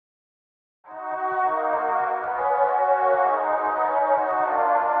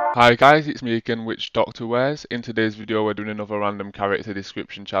Hi guys, it's me again, Which Doctor Wears. In today's video we're doing another random character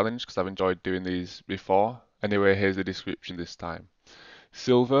description challenge because I've enjoyed doing these before. Anyway, here's the description this time.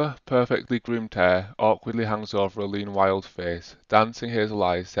 Silver, perfectly groomed hair awkwardly hangs over a lean wild face. Dancing hazel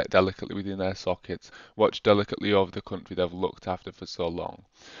eyes set delicately within their sockets watch delicately over the country they've looked after for so long.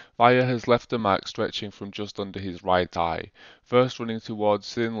 Fire has left a mark stretching from just under his right eye, first running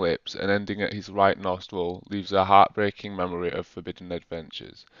towards thin lips and ending at his right nostril, leaves a heartbreaking memory of forbidden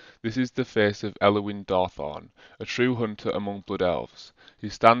adventures. This is the face of Elwyn Dawthorne, a true hunter among blood elves. He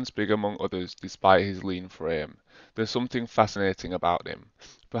stands big among others despite his lean frame. There's something fascinating about him.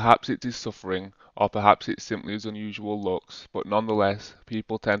 Perhaps it's his suffering, or perhaps it's simply his unusual looks, but nonetheless,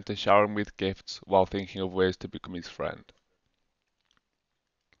 people tend to shower him with gifts while thinking of ways to become his friend.